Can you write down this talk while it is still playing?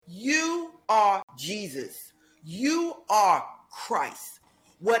are Jesus. You are Christ.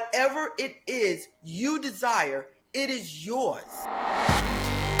 Whatever it is you desire, it is yours.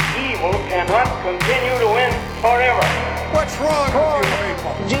 Evil cannot continue to win forever. What's wrong with you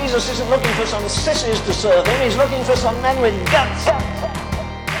people? Jesus isn't looking for some sissies to serve him. He's looking for some men with guts.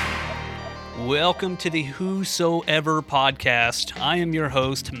 Welcome to the Whosoever podcast. I am your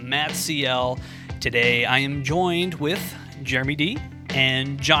host, Matt CL. Today, I am joined with Jeremy D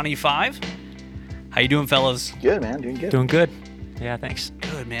and Johnny 5. How you doing, fellas? Good, man. Doing good. Doing good. Yeah, thanks.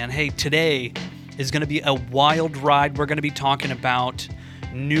 Good, man. Hey, today is going to be a wild ride. We're going to be talking about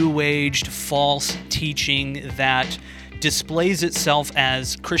New Age false teaching that displays itself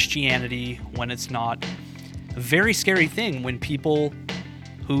as Christianity when it's not. A very scary thing when people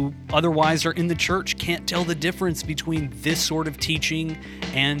who otherwise are in the church can't tell the difference between this sort of teaching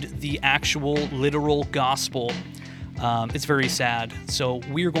and the actual literal gospel. It's very sad. So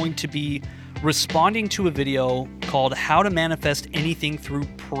we are going to be responding to a video called How to Manifest Anything Through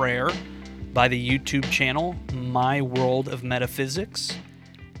Prayer by the YouTube channel My World of Metaphysics.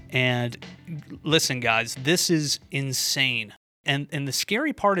 And listen, guys, this is insane. And the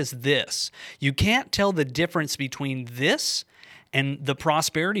scary part is this. You can't tell the difference between this and the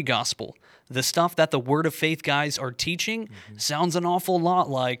prosperity gospel. The stuff that the Word of Faith guys are teaching sounds an awful lot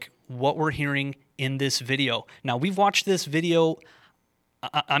like what we're hearing in this video. Now, we've watched this video,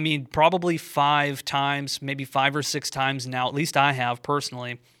 I mean, probably 5 times, maybe 5 or 6 times now. At least I have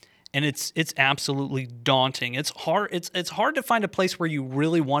personally. And it's absolutely daunting. It's hard to find a place where you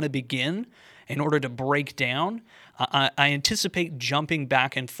really want to begin in order to break down. I anticipate jumping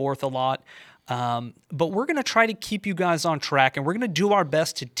back and forth a lot. But we're going to try to keep you guys on track, and we're going to do our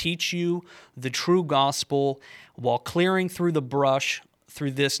best to teach you the true gospel while clearing through the brush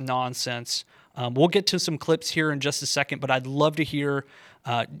through this nonsense. We'll get to some clips here in just a second, but I'd love to hear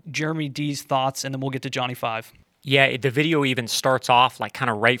Jeremy D's thoughts, and then we'll get to Johnny 5. Yeah, the video even starts off like kind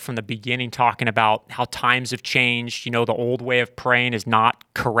of right from the beginning talking about how times have changed. You know, the old way of praying is not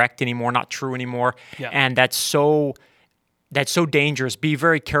correct anymore, not true anymore. Yeah. And that's so dangerous. Be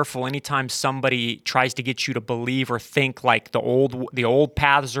very careful anytime somebody tries to get you to believe or think like the old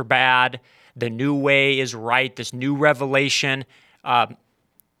paths are bad, the new way is right, this new revelation.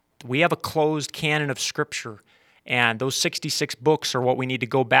 We have a closed canon of Scripture, and those 66 books are what we need to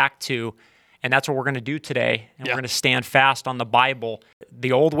go back to. And that's what we're going to do today. And we're going to stand fast on the Bible.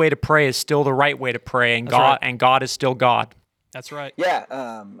 The old way to pray is still the right way to pray, and God is still God. That's right.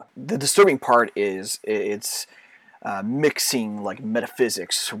 Yeah. The disturbing part is it's mixing like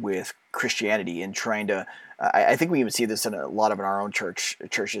metaphysics with Christianity and trying to. I think we even see this in a lot of our own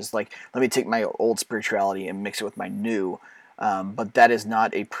churches. Like, let me take my old spirituality and mix it with my new. But that is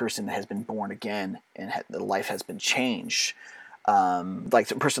not a person that has been born again and the life has been changed. Like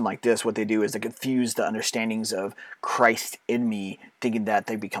a person like this, what they do is they confuse the understandings of Christ in me, thinking that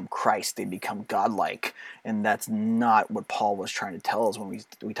they become Christ, they become godlike, and that's not what Paul was trying to tell us when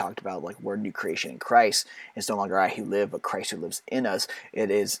we talked about like we're a new creation in Christ. It's no longer I who live, but Christ who lives in us.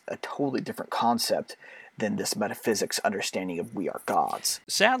 It is a totally different concept than this metaphysics understanding of we are gods.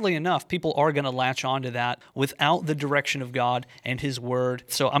 Sadly enough, people are going to latch onto that without the direction of God and His Word.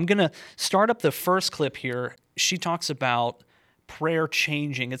 So I'm going to start up the first clip here. She talks about prayer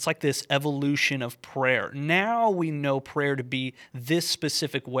changing. It's like this evolution of prayer. Now we know prayer to be this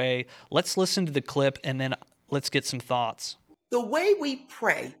specific way. Let's listen to the clip and then let's get some thoughts. The way we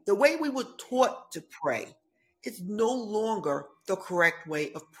pray, the way we were taught to pray, is no longer the correct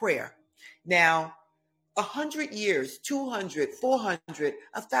way of prayer. Now, 100 years, 200, 400,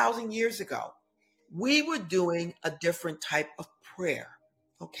 1,000 years ago, we were doing a different type of prayer,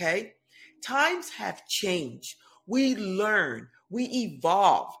 okay? Times have changed. We learn, we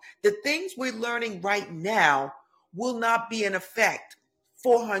evolve. The things we're learning right now will not be in effect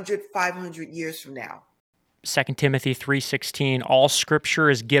 400, 500 years from now. 2 Timothy 3:16, all Scripture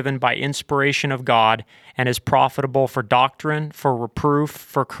is given by inspiration of God and is profitable for doctrine, for reproof,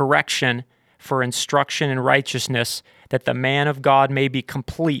 for correction, for instruction in righteousness, that the man of God may be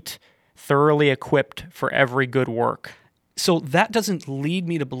complete, thoroughly equipped for every good work. So that doesn't lead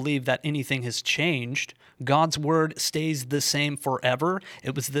me to believe that anything has changed. God's Word stays the same forever.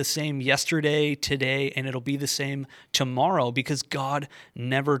 It was the same yesterday, today, and it'll be the same tomorrow because God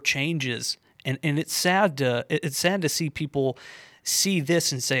never changes. And it's sad to see people see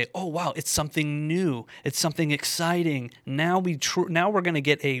this and say, "Oh wow, it's something new. It's something exciting. Now we're going to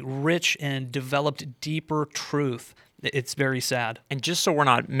get a rich and developed, deeper truth." It's very sad. And just so we're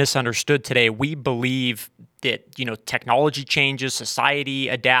not misunderstood today, we believe that, technology changes, society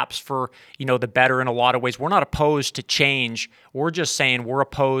adapts for, the better in a lot of ways. We're not opposed to change. We're just saying we're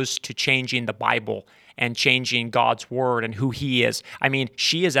opposed to changing the Bible and changing God's word and who he is. I mean,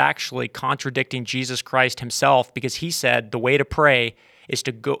 she is actually contradicting Jesus Christ himself, because he said the way to pray is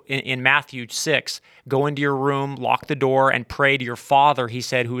to go in Matthew 6, go into your room, lock the door, and pray to your Father, he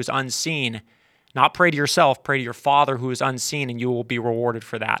said, who is unseen. Not pray to yourself, pray to your Father who is unseen, and you will be rewarded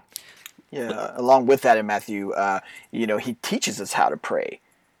for that. Yeah, along with that in Matthew, he teaches us how to pray.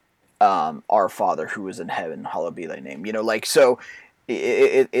 Our Father who is in heaven, hallowed be thy name. So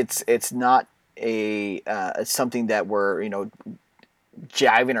it's not it's something that we're,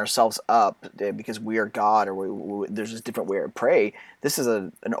 jiving ourselves up because we are God, or there's this different way to pray. This is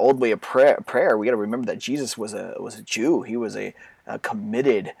an old way of prayer. We got to remember that Jesus was a Jew. He was a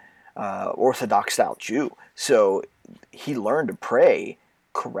committed Orthodox style Jew. So he learned to pray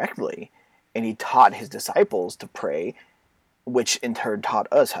correctly, and he taught his disciples to pray, which in turn taught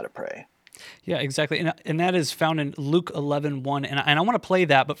us how to pray. Yeah, exactly. And that is found in Luke 11:1. And I want to play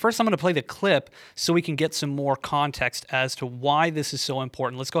that, but first I'm going to play the clip so we can get some more context as to why this is so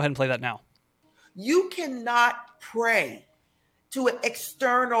important. Let's go ahead and play that now. You cannot pray to an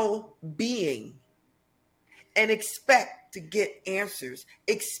external being and expect to get answers,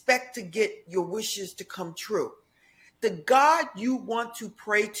 expect to get your wishes to come true. The God you want to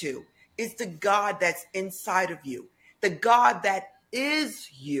pray to is the God that's inside of you, the God that is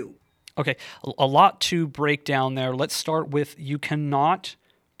you. Okay, a lot to break down there. Let's start with you cannot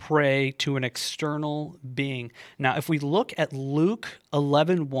pray to an external being. Now, if we look at Luke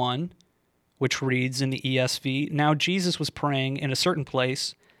 11:1, which reads in the ESV, now Jesus was praying in a certain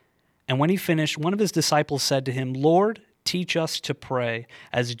place, and when he finished, one of his disciples said to him, Lord, teach us to pray,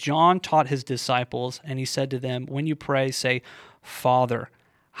 as John taught his disciples, and he said to them, when you pray, say, Father,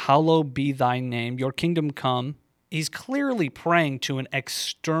 hallowed be thy name, your kingdom come. He's clearly praying to an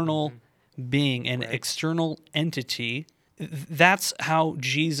external being, an external entity. That's how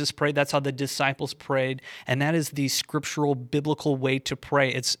Jesus prayed. That's how the disciples prayed. And that is the scriptural, biblical way to pray.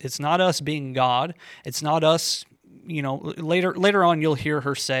 It's not us being God. It's not us, later on you'll hear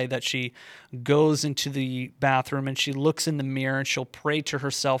her say that she goes into the bathroom and she looks in the mirror and she'll pray to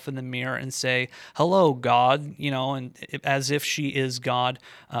herself in the mirror and say, hello, God, and as if she is God.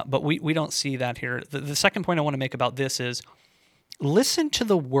 But we don't see that here. The second point I want to make about this is listen to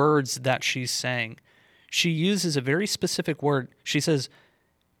the words that she's saying. She uses a very specific word. She says,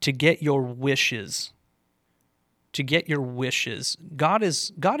 to get your wishes. To get your wishes. God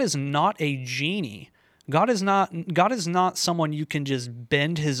is not a genie. God is not someone you can just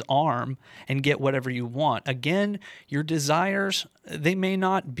bend his arm and get whatever you want. Again, your desires, they may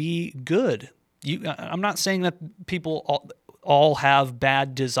not be good. I'm not saying that people all have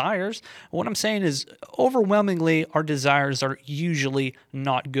bad desires. What I'm saying is overwhelmingly our desires are usually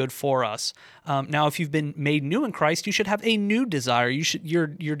not good for us. Now, if you've been made new in Christ, you should have a new desire. Your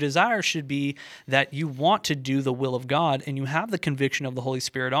desire should be that you want to do the will of God and you have the conviction of the Holy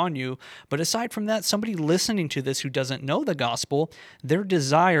Spirit on you. But aside from that, somebody listening to this who doesn't know the gospel, their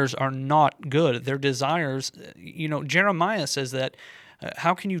desires are not good. Their desires, Jeremiah says that,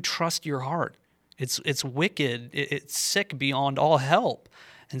 how can you trust your heart? It's wicked. It's sick beyond all help.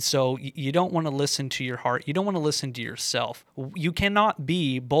 And so you don't want to listen to your heart. You don't want to listen to yourself. You cannot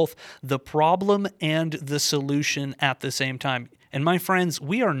be both the problem and the solution at the same time. And my friends,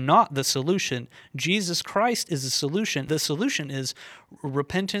 we are not the solution. Jesus Christ is the solution. The solution is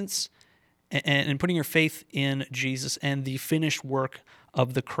repentance and putting your faith in Jesus and the finished work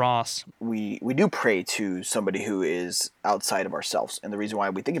of the cross. We do pray to somebody who is outside of ourselves. And the reason why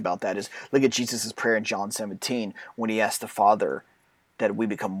we think about that is look at Jesus' prayer in John 17 when he asked the Father that we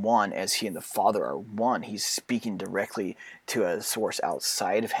become one as he and the Father are one. He's speaking directly to a source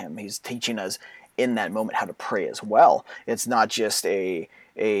outside of him. He's teaching us in that moment how to pray as well. It's not just a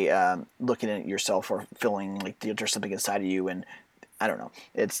looking at yourself or feeling like there's something inside of you and I don't know.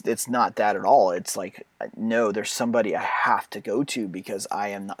 It's not that at all. It's like, no, there's somebody I have to go to because I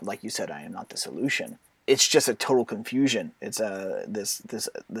am not, like you said, I am not the solution. It's just a total confusion. It's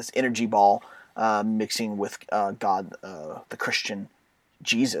this energy ball mixing with God, the Christian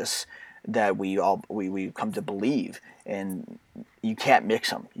Jesus that we come to believe, and you can't mix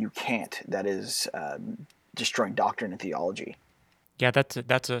them. You can't. That is destroying doctrine and theology. Yeah,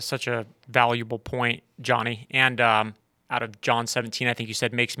 that's such a valuable point, Johnny. And out of John 17, I think you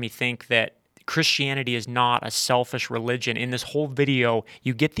said, makes me think that Christianity is not a selfish religion. In this whole video,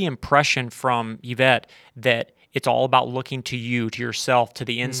 you get the impression from Yvette that It's all about looking to you, to yourself, to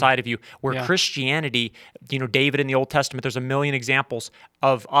the inside of you. Where Yeah. Christianity, David in the Old Testament, there's a million examples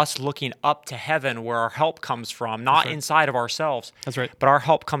of us looking up to heaven where our help comes from, not inside of ourselves. That's right. But our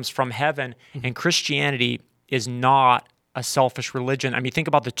help comes from heaven. And Christianity is not a selfish religion. I mean, think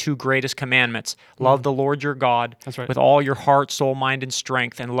about the two greatest commandments. Love the Lord your God That's right. with all your heart, soul, mind, and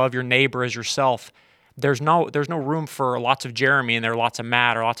strength, and love your neighbor as yourself. There's no room for lots of Jeremy and there, lots of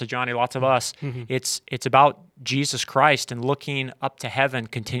Matt or lots of Johnny, lots of us. It's about Jesus Christ and looking up to heaven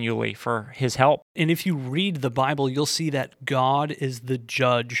continually for his help. And if you read the Bible, you'll see that God is the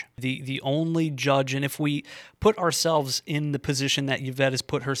judge, the only judge. And if we put ourselves in the position that Yvette has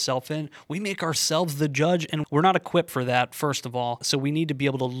put herself in, we make ourselves the judge, and we're not equipped for that, first of all. So we need to be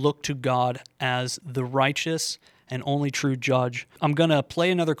able to look to God as the righteous and only true judge. I'm going to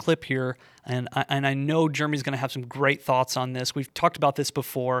play another clip here, and I know Jeremy's going to have some great thoughts on this. We've talked about this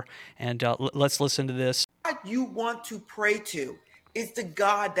before, and let's listen to this. God you want to pray to is the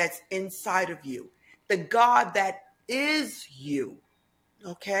God that's inside of you, the God that is you,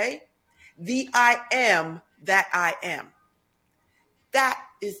 okay? The I am that I am. That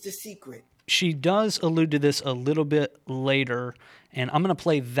is the secret. She does allude to this a little bit later, and I'm going to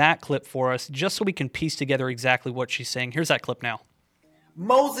play that clip for us just so we can piece together exactly what she's saying. Here's that clip now.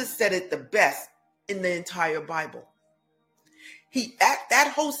 Moses said it the best in the entire Bible.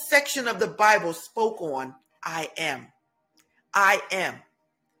 That whole section of the Bible spoke on I am. I am.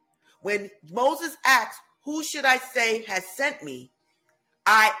 When Moses asked, who should I say has sent me?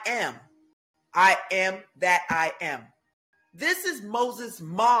 I am. I am that I am. This is Moses'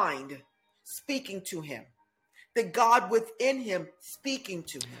 mind speaking to him. The God within him speaking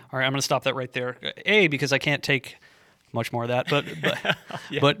to him. All right, I'm going to stop that right there. A, because I can't take much more of that, but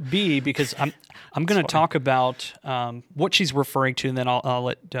but B, because I'm going to talk about what she's referring to, and then I'll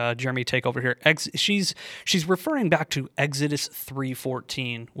let Jeremy take over here. She's referring back to Exodus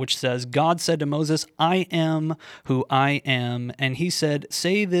 3:14, which says, God said to Moses, I am who I am. And he said,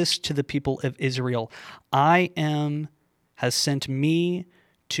 say this to the people of Israel, I am has sent me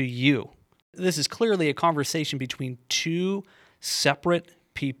to you. This is clearly a conversation between two separate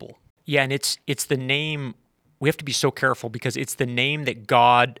people. Yeah, and it's the name. We have to be so careful because it's the name that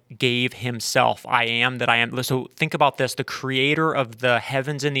God gave himself. I am that I am. So think about this. The creator of the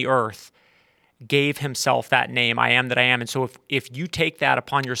heavens and the earth gave himself that name, I am that I am. And so if you take that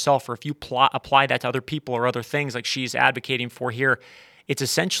upon yourself, or if you apply that to other people or other things like she's advocating for here, it's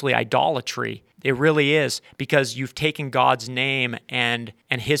essentially idolatry. It really is, because you've taken God's name and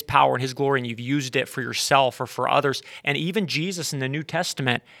his power and his glory, and you've used it for yourself or for others. And even Jesus in the New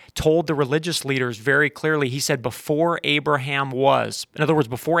Testament told the religious leaders very clearly, he said, before Abraham was, in other words,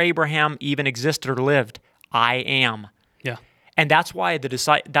 before Abraham even existed or lived, I am. Yeah. And that's why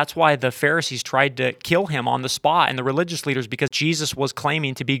the Pharisees tried to kill him on the spot, and the religious leaders, because Jesus was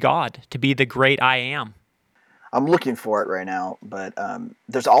claiming to be God, to be the great I am. I'm looking for it right now, but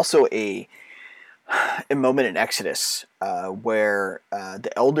there's also a moment in Exodus where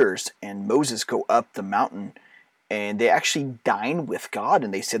the elders and Moses go up the mountain, and they actually dine with God,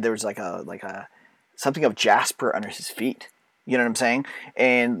 and they said there was like a something of jasper under his feet. You know what I'm saying?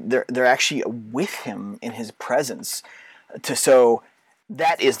 And they're actually with him in his presence. So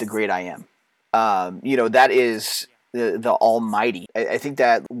that is the great I am. That is the Almighty. I think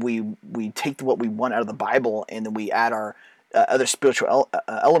that we take what we want out of the Bible, and then we add our other spiritual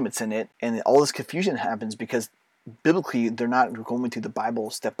elements in it, and all this confusion happens because biblically they're not going through the Bible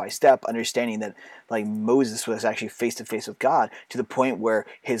step by step, understanding that like Moses was actually face to face with God, to the point where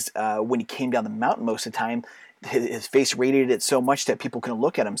his when he came down the mountain most of the time, his face radiated it so much that people couldn't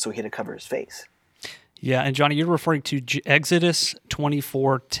look at him, so he had to cover his face. Yeah, and Johnny, you're referring to Exodus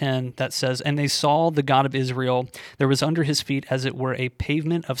 24:10 that says, and they saw the God of Israel. There was under his feet as it were a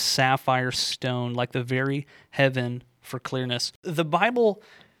pavement of sapphire stone, like the very heaven for clearness. The Bible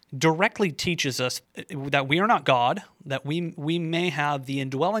directly teaches us that we are not God, that we may have the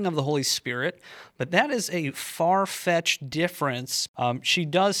indwelling of the Holy Spirit, but that is a far-fetched difference. She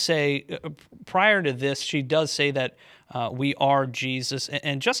does say, prior to this, she does say that we are Jesus.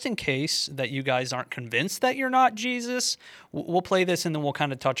 And just in case that you guys aren't convinced that you're not Jesus, we'll play this and then we'll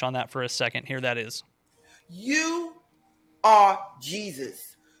kind of touch on that for a second. Here that is. You are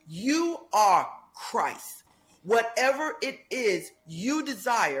Jesus. You are Christ. Whatever it is you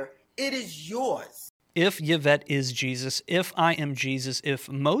desire, it is yours. If Yvette is Jesus, if I am Jesus, if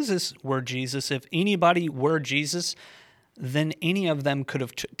Moses were Jesus, if anybody were Jesus, then any of them could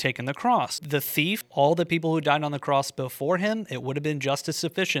have taken the cross. The thief, all the people who died on the cross before him, it would have been just as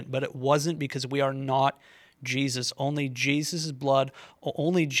sufficient, but it wasn't, because we are not Jesus. Only Jesus' blood,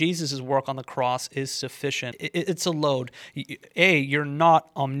 only Jesus' work on the cross is sufficient. It's a load. You're not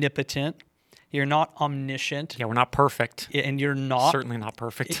omnipotent. You're not omniscient. Yeah, we're not perfect. And you're not. Certainly not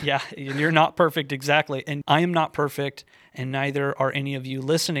perfect. Yeah, and you're not perfect, exactly. And I am not perfect, and neither are any of you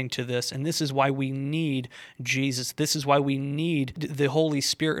listening to this. And this is why we need Jesus. This is why we need the Holy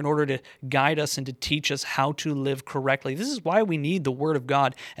Spirit in order to guide us and to teach us how to live correctly. This is why we need the Word of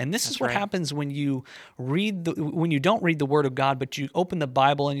God. And this is what happens when you when you don't read the Word of God, but you open the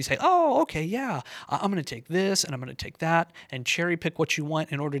Bible and you say, oh, okay, yeah, I'm going to take this and I'm going to take that and cherry pick what you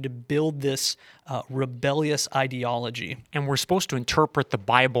want in order to build this rebellious ideology. And we're supposed to interpret the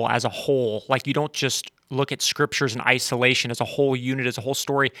Bible as a whole. Like, you don't just look at scriptures in isolation as a whole unit, as a whole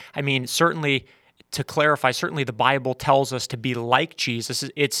story. I mean, certainly, to clarify, certainly the Bible tells us to be like Jesus.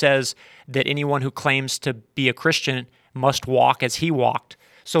 It says that anyone who claims to be a Christian must walk as he walked.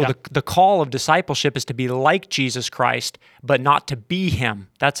 So the call of discipleship is to be like Jesus Christ, but not to be him.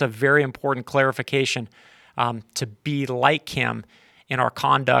 That's a very important clarification, to be like him in our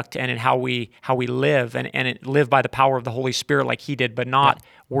conduct and in how we live and live by the power of the Holy Spirit like he did, but not,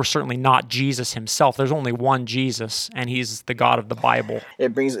 we're certainly not Jesus himself. There's only one Jesus, and he's the God of the Bible.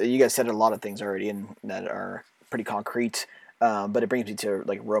 It brings, you guys said a lot of things already and that are pretty concrete, but it brings me to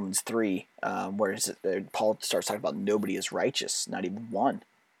like Romans 3, where Paul starts talking about nobody is righteous, not even one.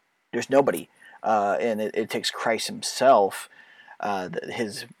 There's nobody. And it takes Christ himself,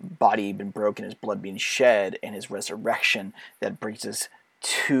 his body being broken, his blood being shed, and his resurrection that brings us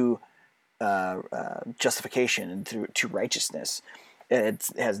to justification and to righteousness. It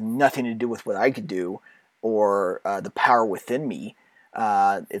has nothing to do with what I could do or the power within me.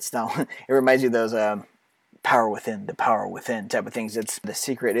 It's not. It reminds me of those power within type of things. It's the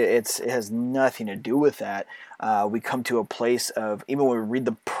secret. It has nothing to do with that. We come to a place of, even when we read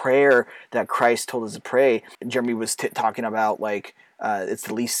the prayer that Christ told us to pray, Jeremy was talking about, like, it's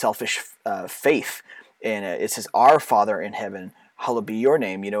the least selfish faith. And it says, Our Father in heaven, hallowed be your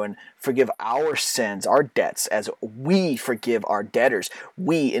name, and forgive our sins, our debts, as we forgive our debtors.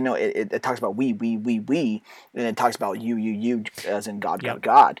 We, it talks about we, and it talks about you, as in God,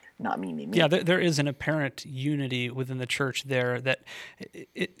 God, not me. Yeah, there is an apparent unity within the church there that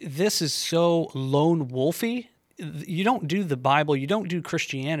this is so lone wolfy. You don't do the Bible, you don't do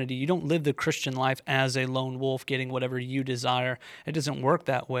Christianity, you don't live the Christian life as a lone wolf getting whatever you desire. It doesn't work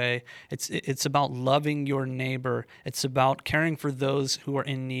that way. It's about loving your neighbor. It's about caring for those who are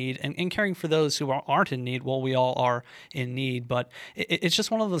in need and caring for those who aren't in need. Well, we all are in need, but it's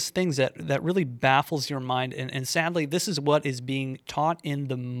just one of those things that really baffles your mind. And sadly, this is what is being taught in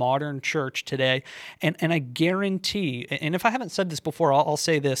the modern church today. And I guarantee, and if I haven't said this before, I'll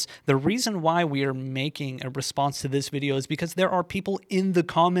say this, the reason why we are making a response to this video is because there are people in the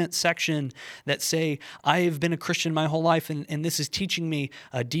comment section that say, I've been a Christian my whole life and this is teaching me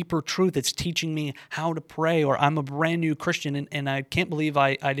a deeper truth. It's teaching me how to pray, or I'm a brand new Christian and I can't believe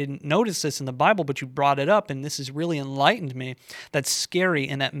I didn't notice this in the Bible, but you brought it up and this has really enlightened me. That's scary,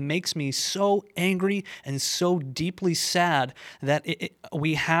 and that makes me so angry and so deeply sad that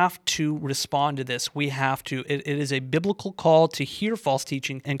we have to respond to this. We have to. It is a biblical call to hear false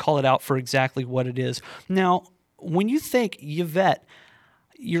teaching and call it out for exactly what it is. Now, when you think, Yvette,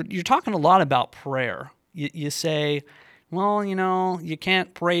 you're talking a lot about prayer. You say, well, you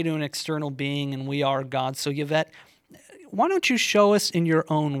can't pray to an external being and we are God. So Yvette, why don't you show us in your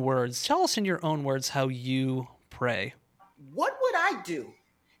own words? Tell us in your own words how you pray. What would I do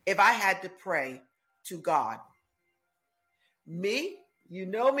if I had to pray to God? Me, you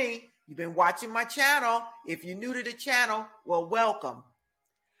know me. You've been watching my channel. If you're new to the channel, well, welcome.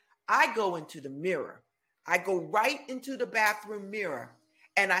 I go into the mirror. I go right into the bathroom mirror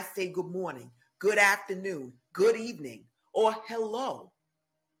and I say, good morning, good afternoon, good evening, or hello.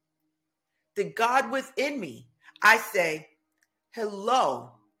 The God within me, I say,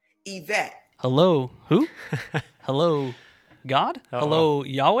 hello, Yvette. Hello, who? Hello, God? Hello,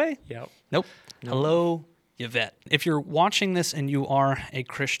 Yahweh? Yep. Nope. Hello, Yvette. If you're watching this and you are a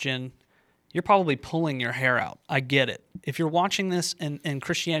Christian, you're probably pulling your hair out. I get it. If you're watching this and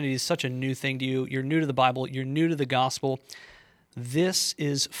Christianity is such a new thing to you, you're new to the Bible, you're new to the gospel, this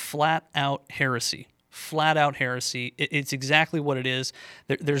is flat out heresy. Flat out heresy. It's exactly what it is.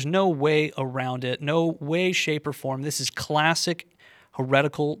 There's no way around it, no way, shape, or form. This is classic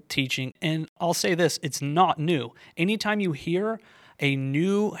heretical teaching. And I'll say this, it's not new. Anytime you hear a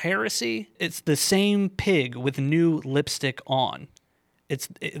new heresy, it's the same pig with new lipstick on.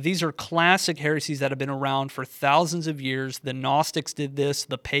 These are classic heresies that have been around for thousands of years. The Gnostics did this.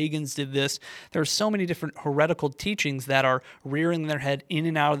 The pagans did this. There are so many different heretical teachings that are rearing their head in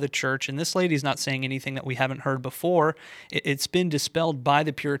and out of the church. And this lady's not saying anything that we haven't heard before. It's been dispelled by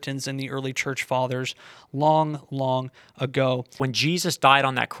the Puritans and the early church fathers long, long ago. When Jesus died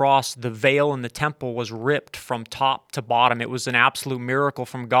on that cross, the veil in the temple was ripped from top to bottom. It was an absolute miracle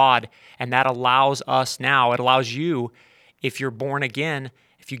from God. And that allows us now, it allows you, if you're born again,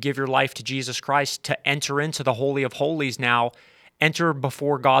 if you give your life to Jesus Christ, to enter into the Holy of Holies now, enter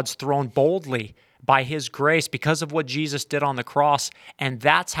before God's throne boldly by His grace because of what Jesus did on the cross. And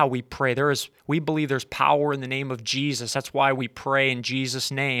that's how we pray. We believe there's power in the name of Jesus. That's why we pray in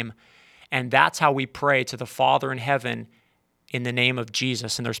Jesus' name. And that's how we pray to the Father in heaven in the name of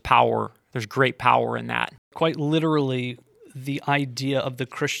Jesus. And there's power. There's great power in that. Quite literally, the idea of the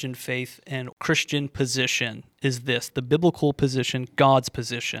Christian faith and Christian position is this. The biblical position, God's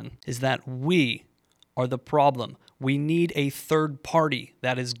position, is that we are the problem. We need a third party,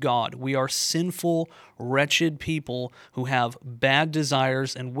 that is God. We are sinful, wretched people who have bad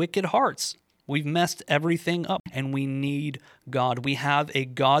desires and wicked hearts. We've messed everything up, and we need God. We have a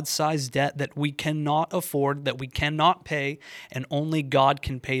God-sized debt that we cannot afford, that we cannot pay, and only God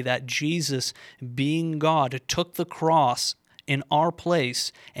can pay that. Jesus, being God, took the cross in our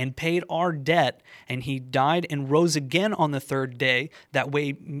place and paid our debt, and He died and rose again on the third day. That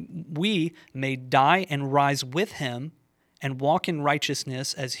way we may die and rise with Him and walk in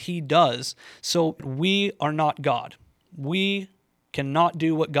righteousness as He does. So we are not God. We cannot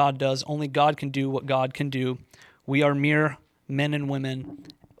do what God does. Only God can do what God can do. We are mere men and women,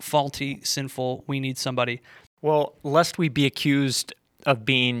 faulty, sinful. We need somebody. Well, lest we be accused of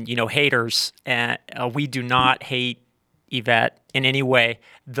being, haters, and we do not hate Yvette in any way.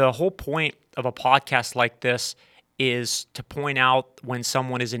 The whole point of a podcast like this is to point out when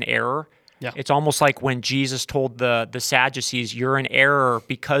someone is in error. Yeah. It's almost like when Jesus told the Sadducees, you're in error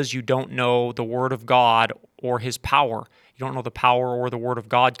because you don't know the Word of God or His power. You don't know the power or the Word of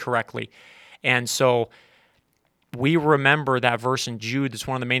God correctly. And so we remember that verse in Jude. It's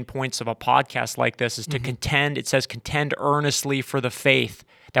one of the main points of a podcast like this is to contend. It says, contend earnestly for the faith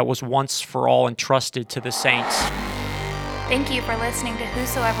that was once for all entrusted to the saints. Thank you for listening to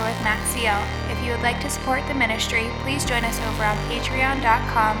Whosoever with Matt CL. If you would like to support the ministry, please join us over on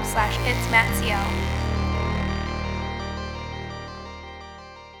patreon.com/itsmattcl.